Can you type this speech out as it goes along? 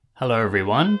Hello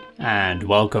everyone, and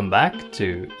welcome back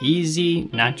to Easy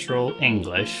Natural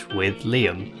English with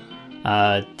Liam.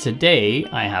 Today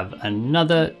I have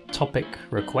another topic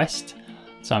request,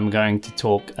 so I'm going to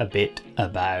talk a bit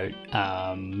about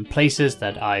places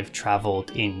that I've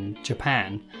traveled in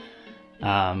Japan.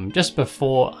 Just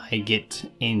before I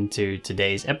get into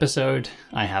today's episode,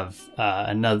 I have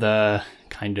another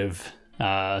kind of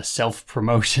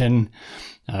self-promotion.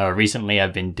 Recently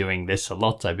I've been doing this a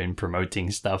lot. I've been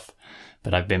promoting stuff,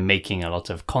 but I've been making a lot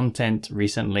of content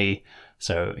recently.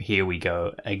 So here we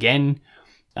go again.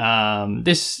 So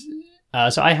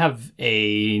I have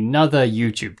another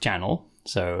YouTube channel.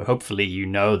 So hopefully you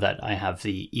know that I have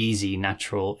the Easy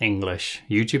Natural English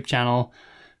YouTube channel,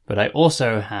 but I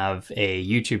also have a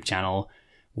YouTube channel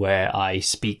where I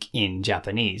speak in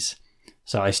Japanese.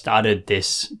 So I started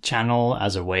this channel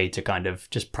as a way to kind of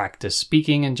just practice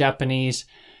speaking in Japanese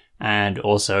and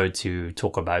also to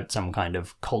talk about some kind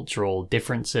of cultural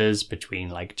differences between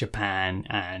like Japan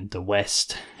and the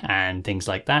West and things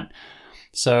like that.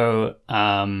 So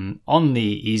on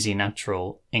the Easy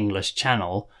Natural English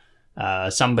channel,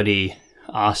 somebody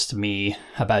asked me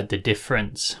about the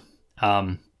difference.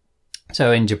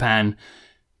 So in Japan,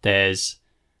 there's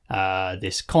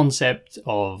this concept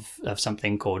of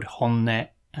something called honne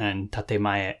and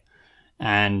tatemae,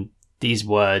 and these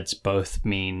words both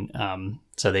mean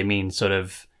so they mean sort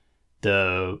of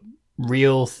the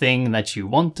real thing that you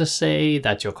want to say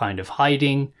that you're kind of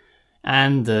hiding,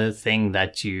 and the thing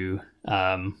that you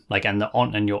like,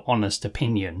 and your honest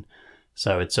opinion.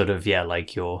 So it's sort of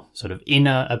like your sort of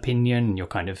inner opinion, your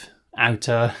kind of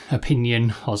outer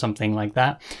opinion, or something like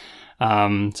that.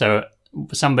 So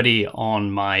somebody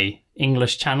on my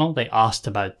English channel, they asked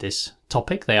about this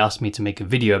topic. They asked me to make a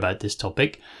video about this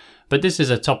topic, but this is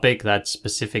a topic that's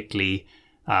specifically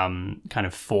kind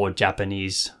of for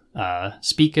Japanese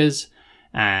speakers.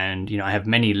 And, I have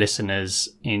many listeners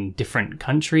in different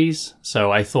countries.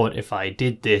 So I thought if I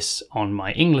did this on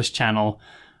my English channel,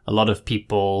 a lot of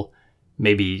people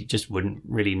maybe just wouldn't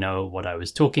really know what I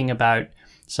was talking about.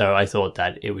 So I thought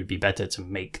that it would be better to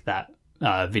make that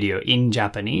video in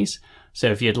Japanese. So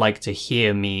if you'd like to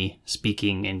hear me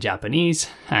speaking in Japanese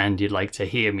and you'd like to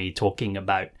hear me talking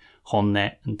about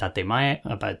honne and tatemae,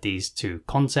 about these two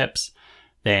concepts,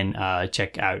 then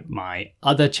check out my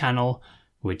other channel,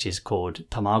 which is called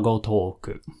Tamago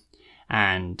Toku.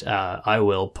 And I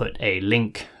will put a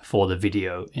link for the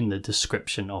video in the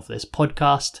description of this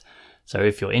podcast. So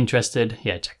if you're interested,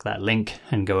 check that link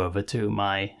and go over to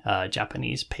my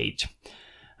Japanese page.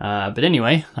 But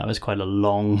anyway, that was quite a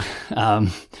long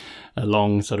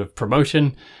sort of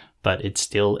promotion, but it's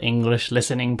still English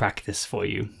listening practice for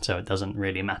you, so it doesn't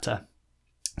really matter.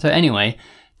 So anyway,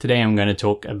 today I'm going to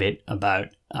talk a bit about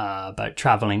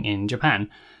traveling in Japan.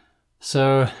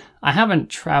 So I haven't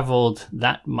traveled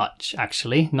that much,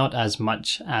 actually, not as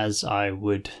much as I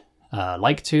would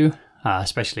like to,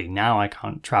 especially now I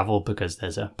can't travel because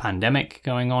there's a pandemic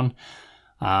going on,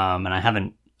 and I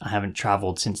haven't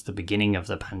traveled since the beginning of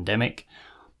the pandemic.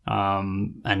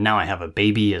 And now I have a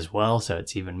baby as well, so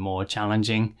it's even more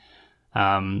challenging.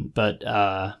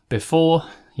 But before,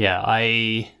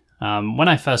 when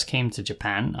I first came to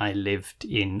Japan, I lived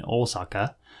in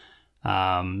Osaka.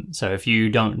 So if you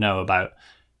don't know about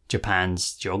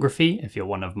Japan's geography, if you're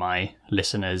one of my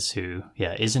listeners who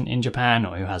isn't in Japan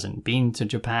or who hasn't been to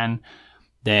Japan,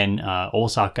 then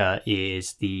Osaka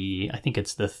is I think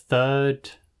it's the third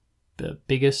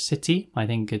biggest city. I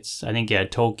think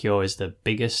Tokyo is the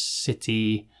biggest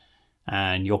city,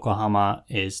 and Yokohama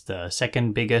is the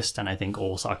second biggest, and I think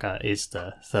Osaka is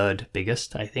the third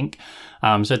biggest, I think.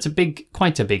 So it's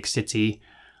quite a big city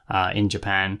in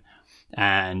Japan,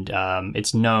 and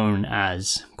it's known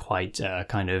as quite a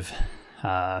kind of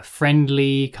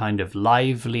friendly, kind of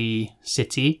lively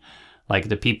city. Like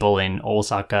the people in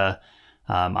Osaka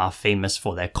are famous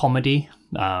for their comedy.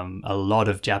 A lot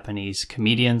of Japanese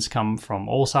comedians come from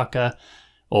Osaka,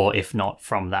 or if not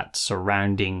from that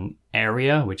surrounding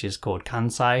area, which is called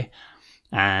Kansai.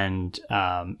 And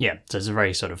so it's a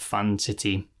very sort of fun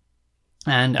city.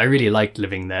 And I really liked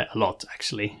living there a lot,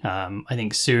 actually. I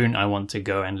think soon I want to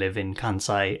go and live in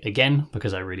Kansai again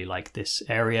because I really like this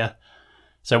area.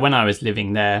 So when I was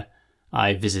living there,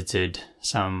 I visited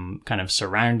some kind of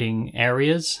surrounding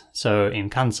areas. So in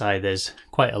Kansai, there's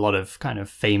quite a lot of kind of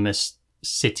famous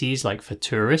cities like for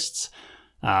tourists,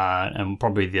 and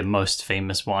probably the most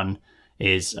famous one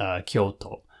is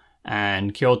Kyoto.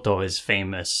 And Kyoto is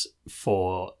famous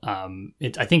for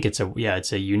I think it's a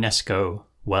UNESCO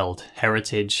World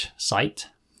Heritage Site.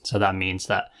 So that means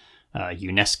that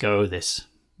UNESCO, this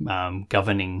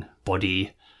governing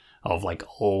body of like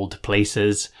old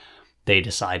places, they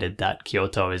decided that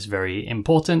Kyoto is very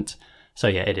important. So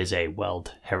yeah, it is a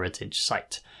World Heritage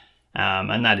Site.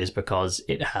 And that is because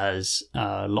it has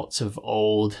lots of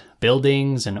old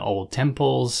buildings and old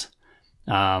temples.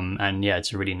 And yeah,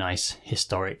 it's a really nice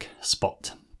historic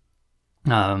spot.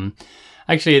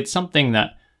 Actually, it's something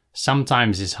that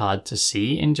sometimes is hard to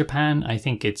see in Japan. I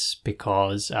think it's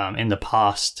because in the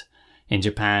past in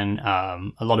Japan,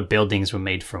 a lot of buildings were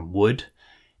made from wood.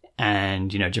 And,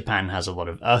 Japan has a lot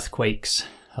of earthquakes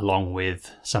along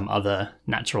with some other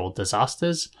natural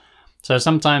disasters. So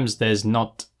sometimes there's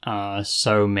not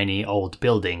so many old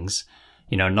buildings,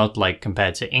 not like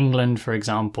compared to England, for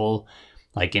example.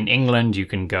 Like in England, you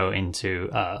can go into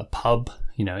a pub,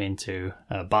 into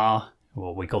a bar,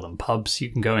 well, we call them pubs. You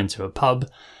can go into a pub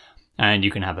and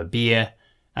you can have a beer.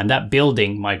 And that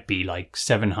building might be like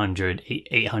 700,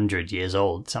 800 years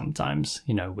old sometimes,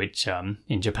 which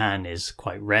in Japan is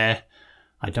quite rare.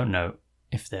 I don't know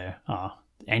if there are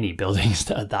any buildings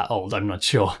that are that old. I'm not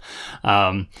sure.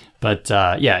 But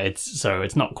yeah, it's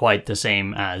not quite the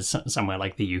same as somewhere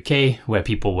like the UK where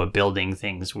people were building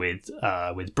things with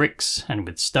bricks and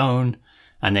with stone.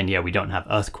 And then, yeah, we don't have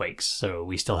earthquakes, so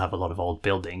we still have a lot of old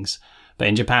buildings. But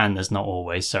in Japan, there's not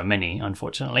always so many,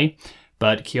 unfortunately.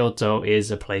 But Kyoto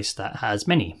is a place that has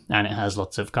many, and it has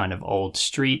lots of kind of old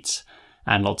streets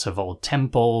and lots of old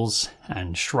temples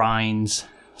and shrines.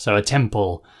 So a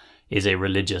temple is a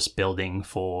religious building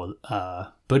for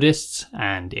Buddhists,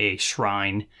 and a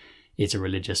shrine is a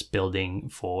religious building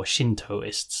for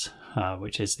Shintoists,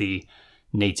 which is the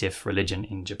native religion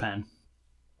in Japan.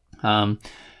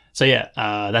 So yeah,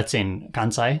 that's in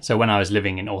Kansai. So when I was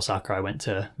living in Osaka, I went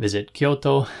to visit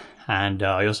Kyoto, and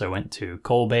I also went to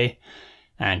Kobe.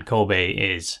 And Kobe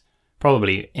is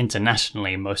probably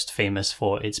internationally most famous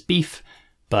for its beef,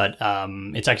 but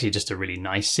it's actually just a really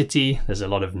nice city. There's a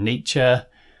lot of nature.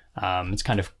 It's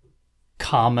kind of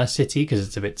calmer city because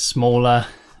it's a bit smaller.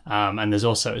 And there's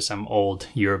also some old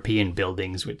European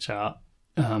buildings which are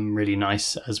really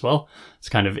nice as well. It's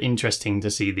kind of interesting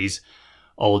to see these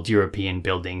old European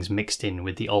buildings mixed in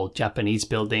with the old Japanese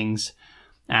buildings.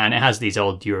 And it has these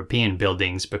old European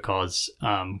buildings because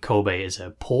Kobe is a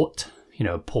port.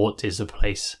 Port is a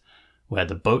place where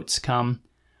the boats come.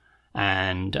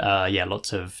 And yeah,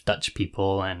 lots of Dutch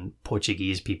people and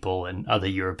Portuguese people and other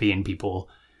European people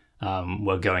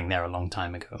were going there a long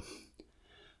time ago.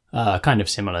 Kind of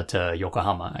similar to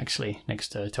Yokohama, actually, next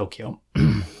to Tokyo.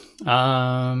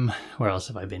 Where else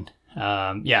have I been?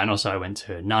 Yeah, and also I went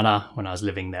to Nara when I was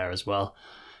living there as well.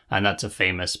 And that's a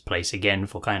famous place again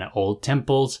for kind of old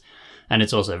temples. And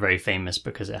it's also very famous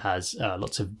because it has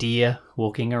lots of deer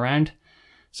walking around.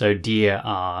 So deer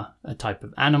are a type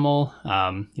of animal.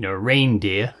 A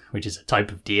reindeer, which is a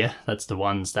type of deer, that's the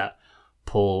ones that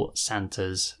pull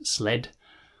Santa's sled.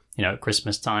 At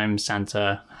Christmas time,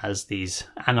 Santa has these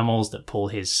animals that pull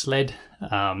his sled.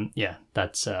 Yeah,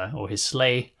 that's or his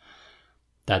sleigh.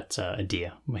 That's a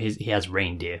deer. He has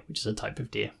reindeer, which is a type of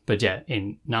deer. But yeah,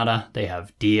 in Nara, they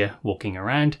have deer walking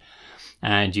around,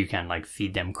 and you can like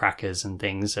feed them crackers and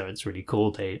things. So it's really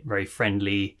cool. They're very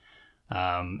friendly,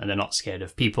 and they're not scared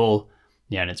of people.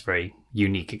 Yeah, and it's a very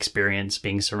unique experience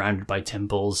being surrounded by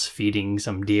temples, feeding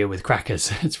some deer with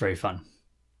crackers. It's very fun.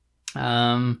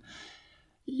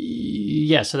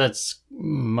 Yeah, so that's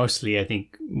mostly, I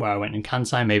think, where I went in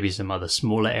Kansai, maybe some other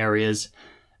smaller areas.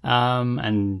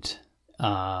 And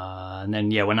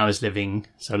then, yeah, when I was living,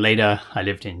 so later I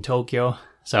lived in Tokyo.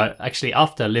 So actually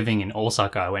after living in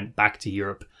Osaka, I went back to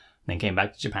Europe, then came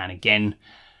back to Japan again.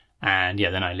 And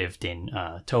yeah, then I lived in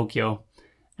Tokyo.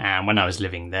 And when I was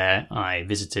living there, I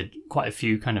visited quite a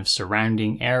few kind of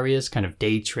surrounding areas, kind of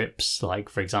day trips, like,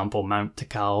 for example, Mount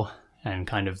Takao, and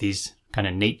kind of these kind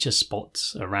of nature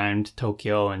spots around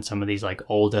Tokyo, and some of these like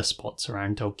older spots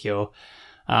around Tokyo,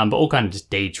 but all kind of just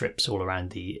day trips all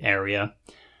around the area.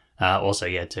 Also,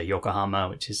 yeah, to Yokohama,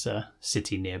 which is a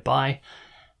city nearby.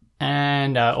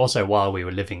 And also while we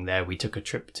were living there, we took a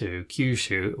trip to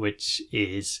Kyushu, which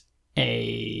is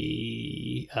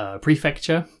a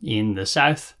prefecture in the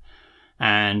south.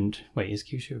 And wait, is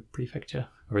Kyushu a prefecture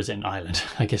or is it an island?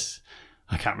 I guess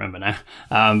I can't remember now.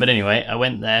 But anyway, I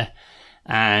went there.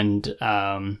 And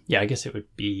yeah, I guess it would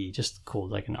be just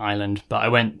called like an island. But I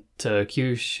went to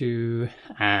Kyushu,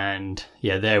 and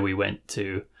yeah, there we went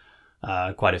to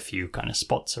quite a few kind of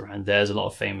spots around there. There's a lot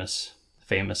of famous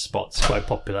spots, quite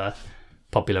popular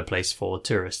place for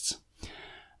tourists.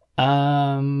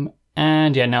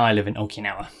 And yeah, now I live in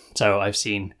Okinawa. So I've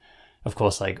seen, of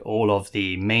course, like all of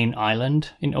the main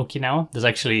island in Okinawa. There's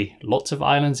actually lots of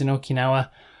islands in Okinawa.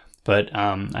 But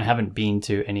I haven't been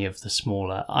to any of the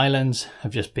smaller islands.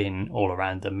 I've just been all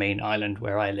around the main island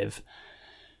where I live.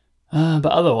 But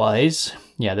otherwise,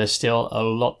 yeah, there's still a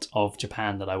lot of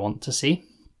Japan that I want to see.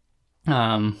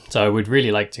 So I would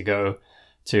really like to go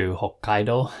to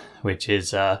Hokkaido, which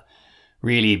is a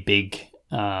really big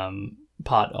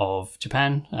part of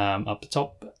Japan, up the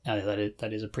top.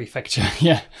 That is a prefecture,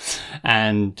 yeah.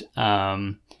 And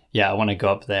yeah, I want to go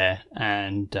up there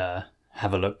and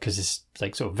have a look, because it's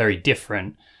like sort of very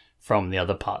different from the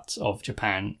other parts of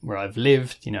Japan where I've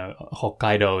lived. You know,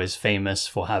 Hokkaido is famous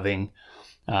for having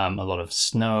a lot of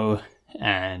snow,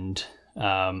 and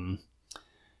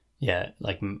yeah,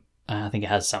 like I think it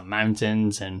has some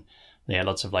mountains, and there are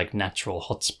lots of like natural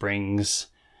hot springs.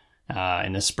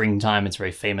 In the springtime, it's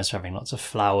very famous for having lots of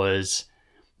flowers.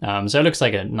 So it looks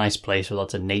like a nice place with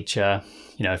lots of nature.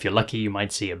 You know, if you're lucky, you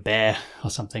might see a bear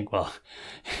or something. Well,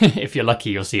 if you're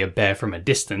lucky, you'll see a bear from a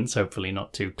distance, hopefully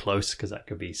not too close, because that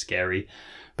could be scary.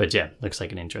 But yeah, looks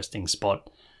like an interesting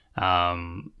spot.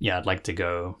 Yeah, I'd like to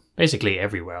go basically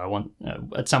everywhere. I want,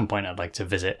 at some point, I'd like to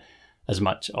visit as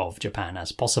much of Japan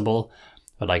as possible.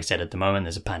 But like I said, at the moment,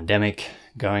 there's a pandemic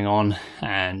going on,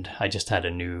 and I just had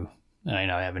I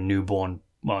have a newborn,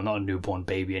 well, not a newborn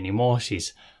baby anymore.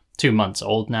 She's 2 months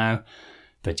old now.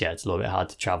 But yeah, it's a little bit hard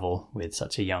to travel with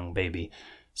such a young baby.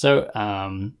 So,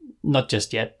 not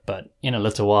just yet, but in a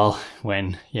little while,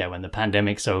 when the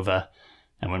pandemic's over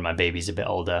and when my baby's a bit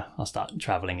older, I'll start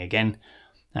traveling again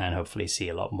and hopefully see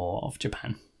a lot more of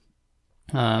Japan.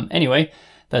 Anyway,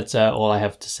 that's all I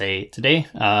have to say today.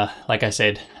 Like I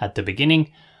said at the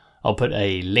beginning, I'll put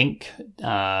a link in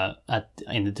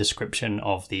the description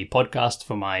of the podcast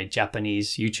for my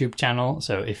Japanese YouTube channel.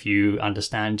 So if you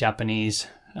understand Japanese,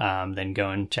 then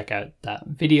go and check out that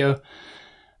video.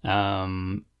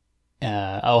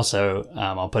 Also,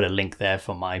 I'll put a link there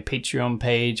for my Patreon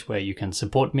page where you can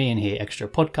support me and hear extra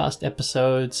podcast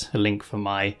episodes, a link for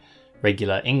my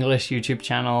regular English YouTube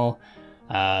channel,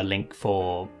 link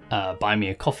for Buy Me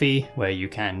a Coffee, where you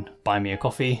can buy me a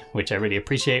coffee, which I really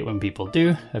appreciate when people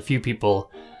do. A few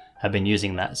people have been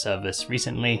using that service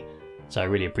recently, so I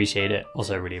really appreciate it.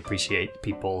 Also, really appreciate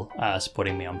people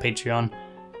supporting me on Patreon.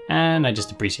 And I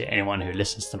just appreciate anyone who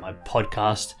listens to my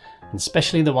podcast, and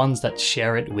especially the ones that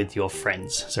share it with your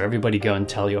friends. So everybody go and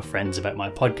tell your friends about my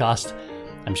podcast.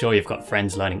 I'm sure you've got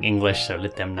friends learning English, so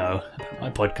let them know about my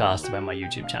podcast, about my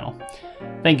YouTube channel.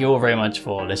 Thank you all very much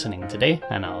for listening today,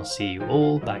 and I'll see you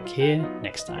all back here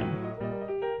next time.